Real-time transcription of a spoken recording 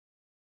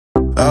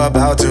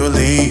about to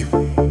leave,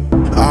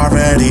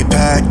 already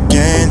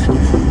packing.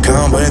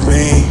 Come with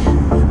me,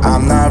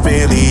 I'm not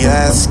really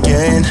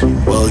asking.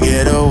 We'll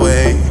get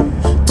away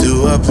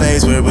to a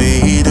place where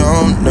we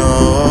don't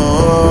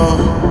know.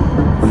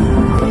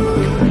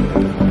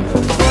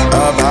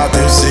 About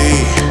to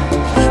see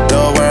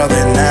the world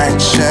in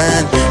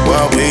action,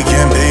 what we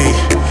can be,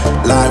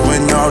 life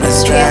with no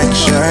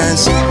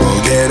distractions.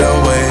 We'll get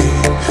away,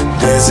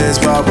 this is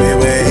what we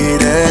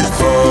waited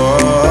for.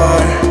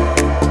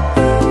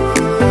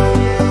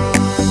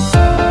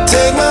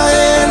 Take my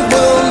hand,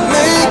 we'll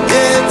make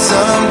it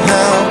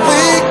somehow.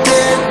 We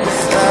get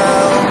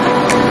down.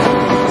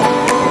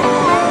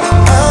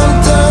 I'm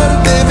done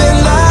living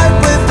life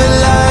with the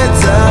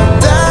lights out,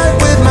 die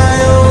with my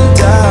own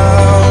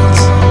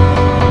doubts.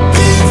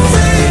 Be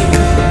free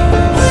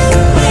with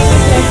me.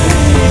 Let's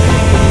go.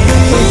 Be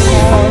free with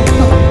me.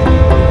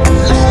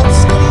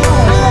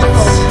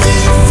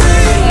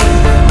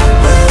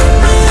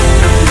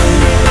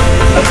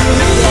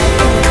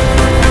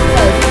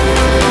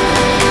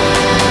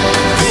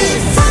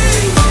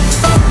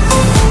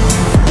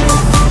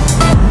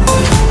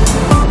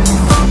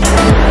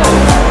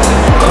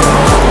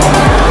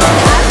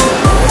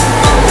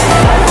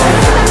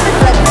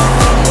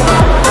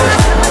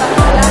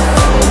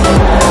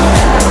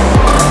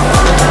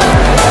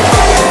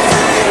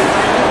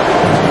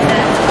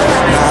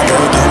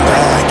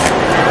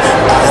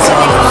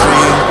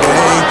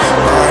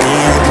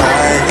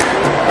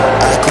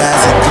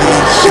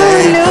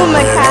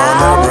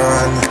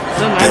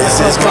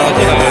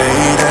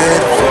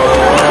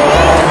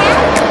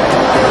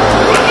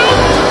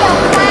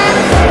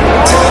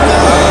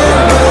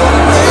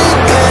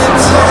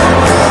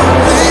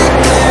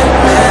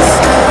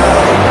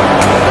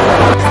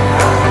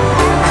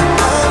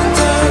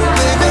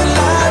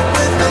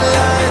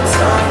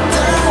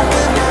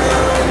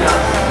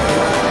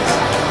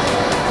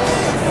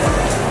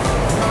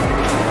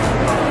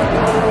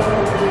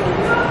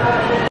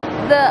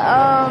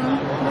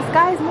 The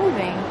sky's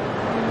moving.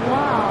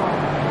 Wow.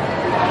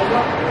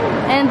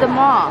 And the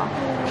mall.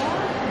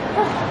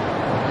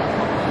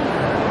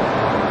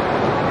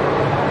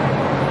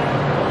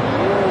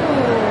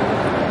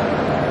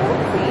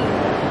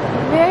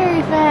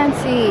 Very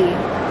fancy.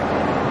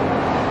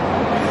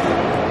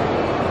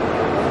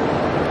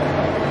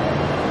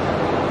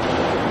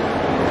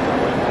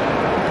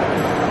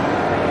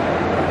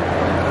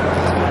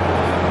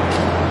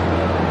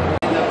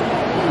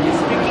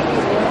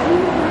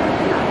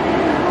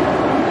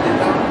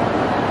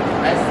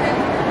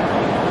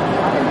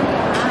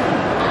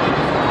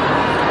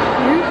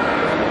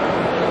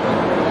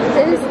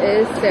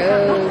 Is so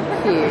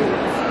cute.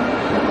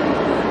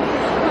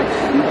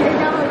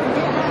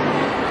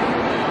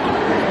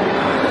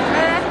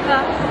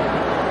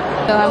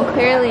 So I'm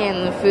clearly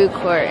in the food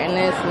court and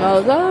it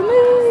smells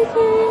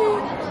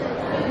amazing.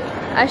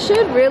 I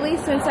should really,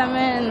 since I'm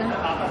in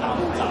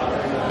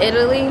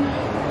Italy,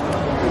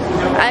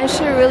 I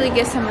should really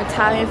get some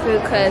Italian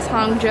food because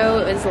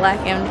Hangzhou is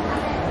lacking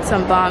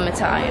some bomb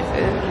Italian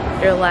food.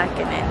 They're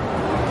lacking it.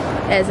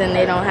 As in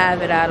they don't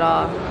have it at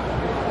all.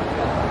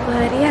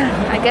 But yeah,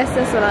 I guess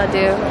that's what I'll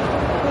do.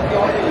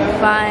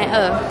 Fine.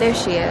 Oh, there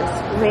she is.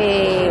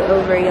 Way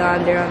over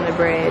yonder on the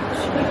bridge.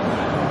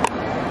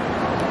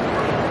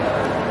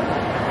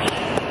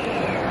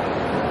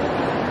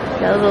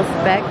 That little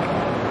speck.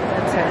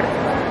 That's her.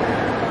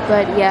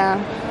 But yeah.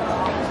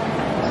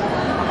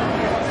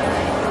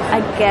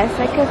 I guess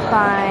I could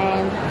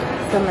find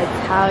some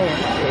Italian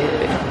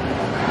food.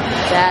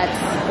 That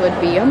would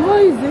be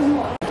amazing.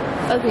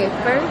 Okay,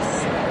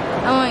 first,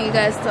 I want you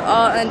guys to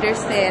all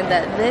understand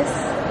that this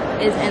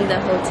is in the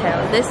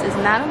hotel. This is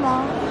not a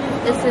mall.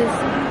 This is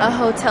a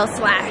hotel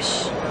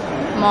slash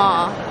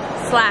mall.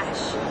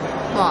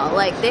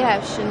 Like they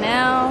have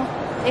Chanel.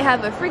 They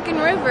have a freaking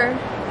river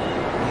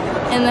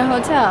in the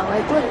hotel.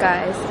 Like look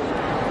guys.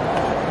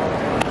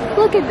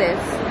 Look at this.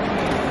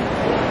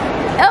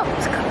 Oh,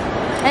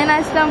 and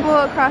I stumble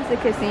across the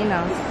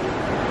casino.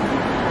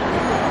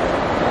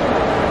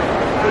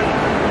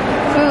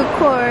 Food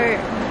court.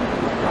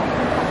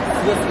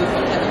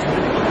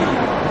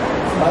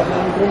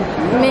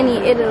 Mini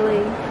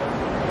Italy.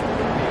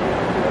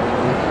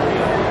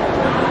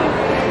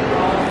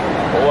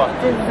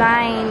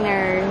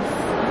 Designers.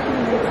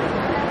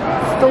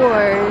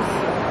 Stores.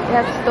 They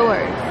have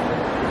stores.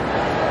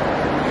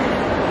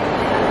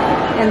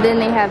 And then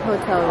they have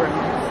hotel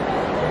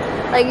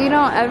rooms. Like you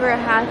don't ever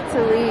have to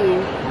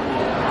leave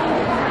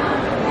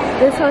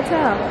this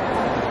hotel.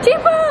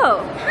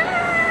 Cheapo!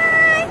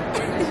 Hi!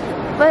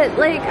 But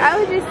like I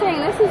was just saying,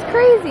 this is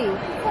crazy.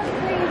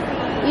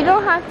 You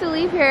don't have to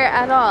leave here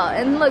at all.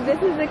 And look,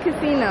 this is the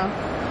casino.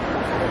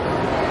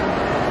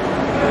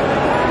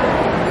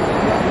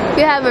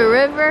 You have a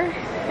river.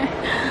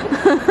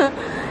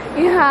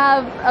 You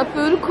have a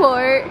food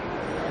court.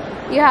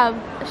 You have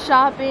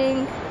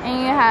shopping. And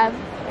you have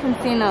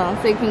casino,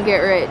 so you can get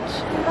rich.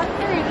 But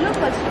it looks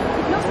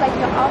like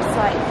you're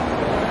outside.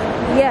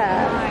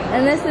 Yeah.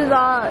 And this is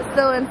all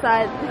still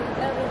inside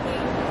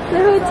the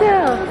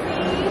hotel.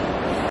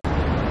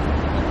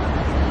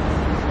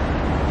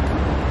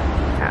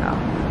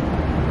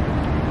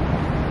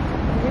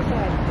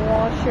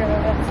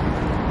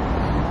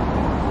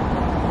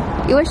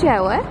 You wish you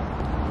had what? I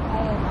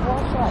have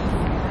 4 shorts.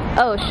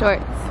 Oh,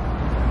 shorts.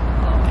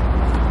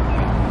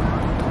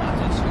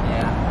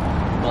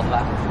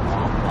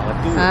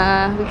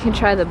 We can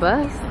try the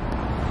bus.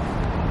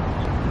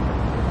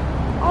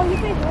 Oh, you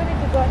said you wanted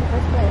to go in the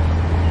first place.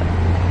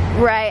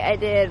 Right, I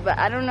did, but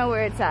I don't know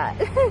where it's at.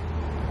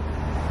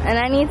 And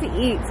I need to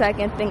eat so I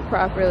can think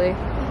properly. You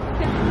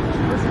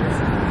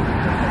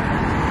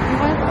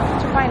want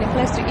to find a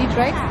place to eat,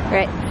 right?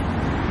 Right.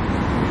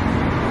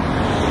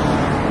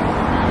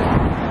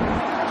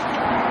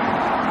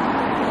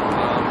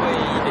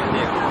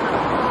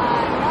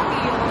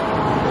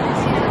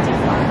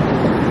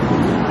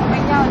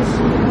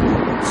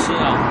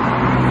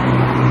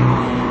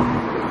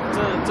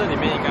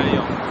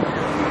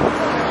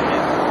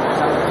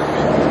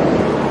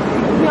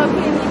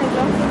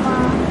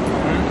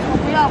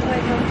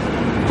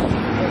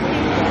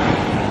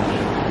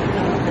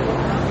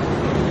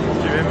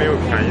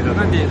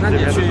那你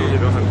去东西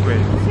都很贵。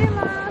是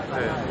吗？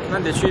对，那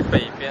你去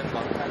北边吗？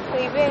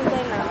北边在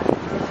哪？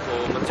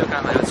我们就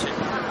刚好要去。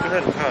就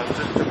是你看，这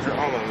不是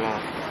澳门吗？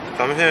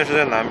咱们现在是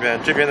在南边，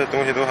这边的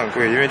东西都很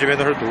贵，因为这边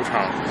都是赌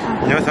场。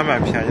你要想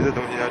买便宜的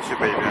东西，要去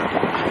北边。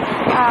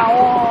啊，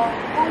我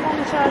公共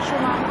车是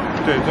吗？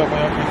对，坐公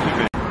交车去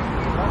北，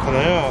可能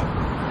要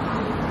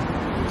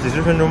几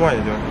十分钟吧，也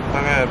就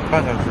大概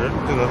半小时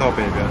就能到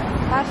北边。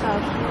8小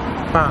时。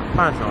半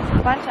小时。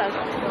半小时。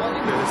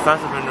对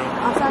，30分钟。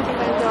啊，30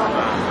分钟。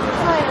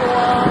所以我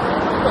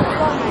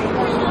到哪一个？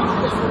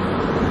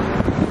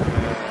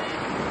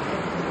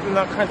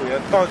那看你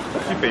到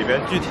去北边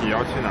具体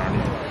要去哪里，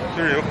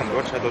就是有很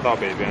多车都到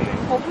北边的。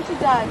我不知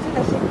道，这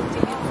个是第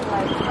一次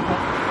来的。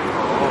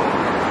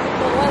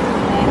我问你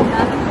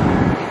哪里？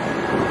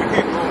你可以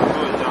和我们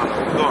坐一下的，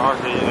坐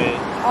21A。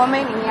我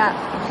没领呀。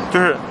就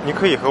是你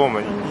可以和我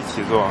们一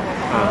起坐。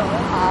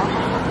好，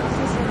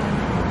谢谢你。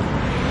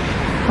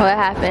What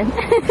happened?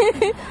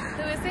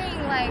 They were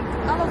saying like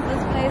all of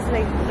this place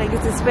like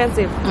it's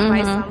expensive to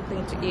buy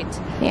something to eat.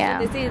 Yeah.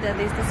 So they say that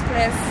there's this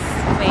place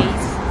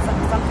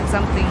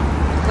something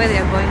where they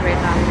are going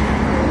right now.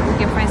 We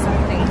can find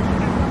something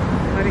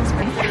not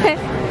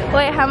expensive.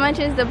 Wait, how much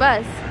is the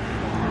bus?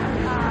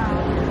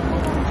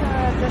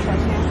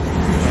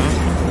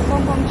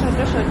 公共车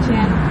多少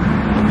钱？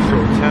手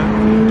签。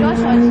多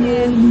少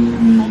钱？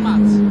 How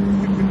much？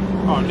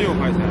 哦，6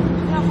块钱。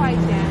6块钱。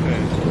对。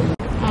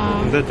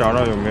你再找找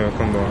有没有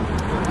更多。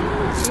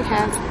You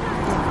have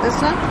this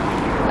one?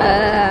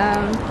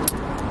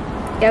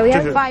 Yeah, we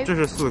have 5. 这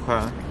是4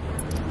块，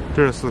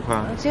这是4块。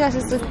这个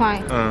是4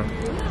块。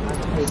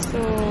So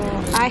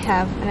I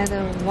have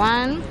another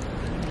 1.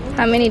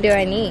 How many do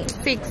I need?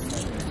 6.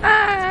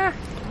 Ah!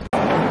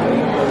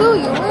 Ooh,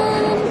 you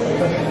win!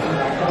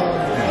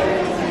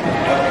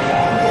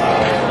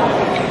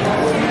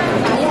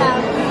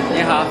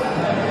 你好。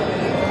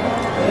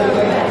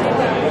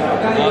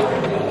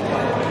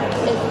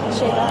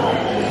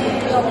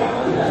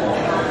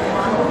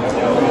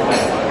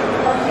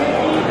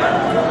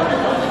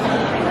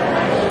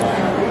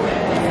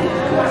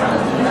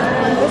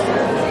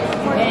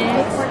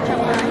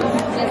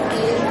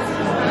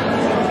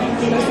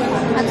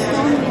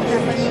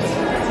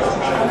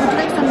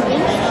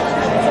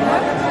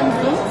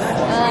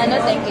No,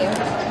 thank you.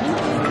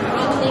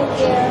 Thank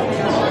you.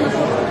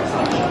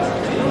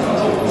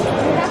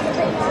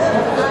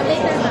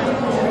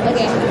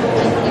 Okay,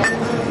 thank you.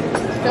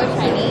 So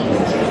Chinese.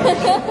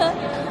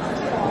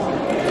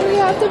 Do we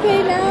have to pay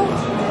now?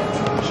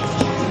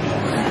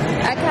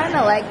 I kind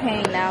of like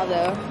paying now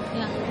though.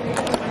 Yeah.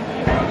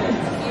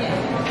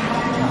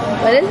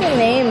 What is the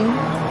name?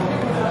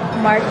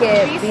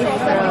 Market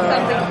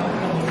Bistro.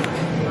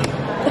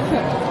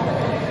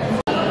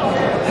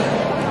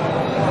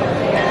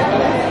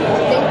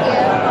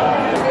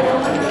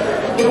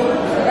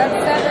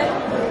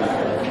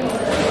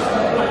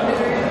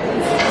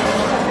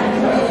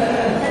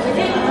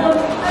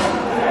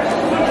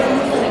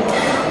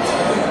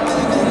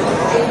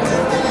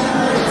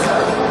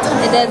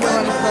 It doesn't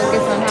want to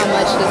focus on how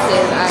much this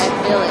is. I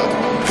feel it.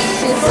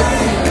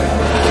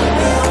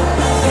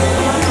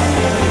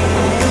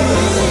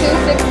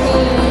 216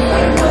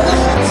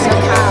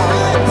 Macau.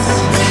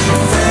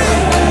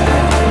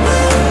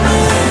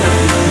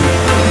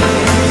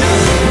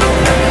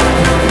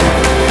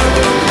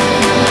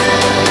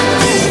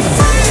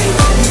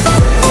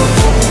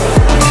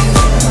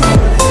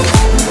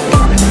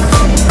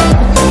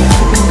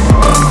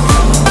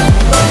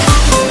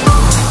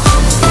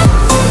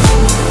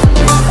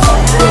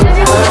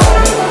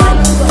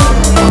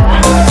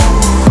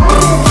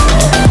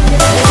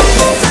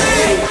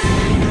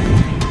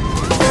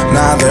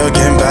 Now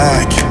looking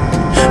back,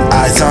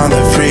 eyes on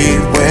the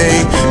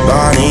freeway,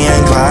 Bonnie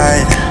and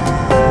Clyde,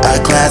 a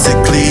classic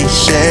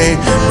cliche.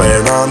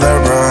 We're on the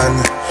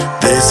run,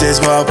 this is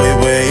what we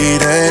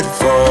waited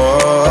for.